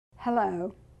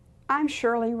Hello, I'm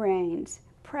Shirley Raines,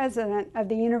 President of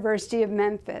the University of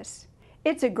Memphis.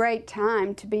 It's a great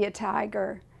time to be a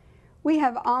Tiger. We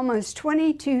have almost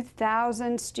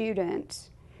 22,000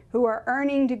 students who are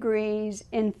earning degrees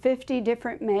in 50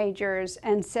 different majors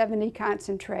and 70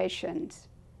 concentrations.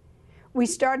 We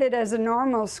started as a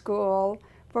normal school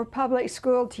for public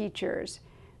school teachers,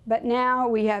 but now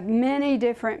we have many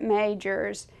different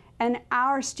majors, and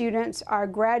our students are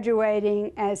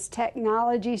graduating as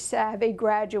technology-savvy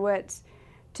graduates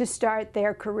to start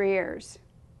their careers.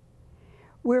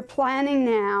 We're planning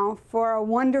now for a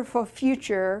wonderful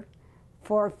future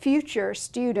for future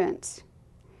students.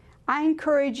 I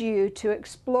encourage you to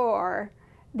explore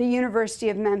the University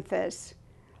of Memphis.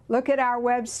 Look at our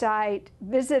website,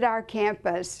 visit our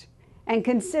campus, and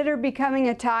consider becoming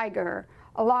a Tiger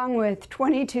along with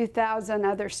 22,000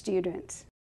 other students.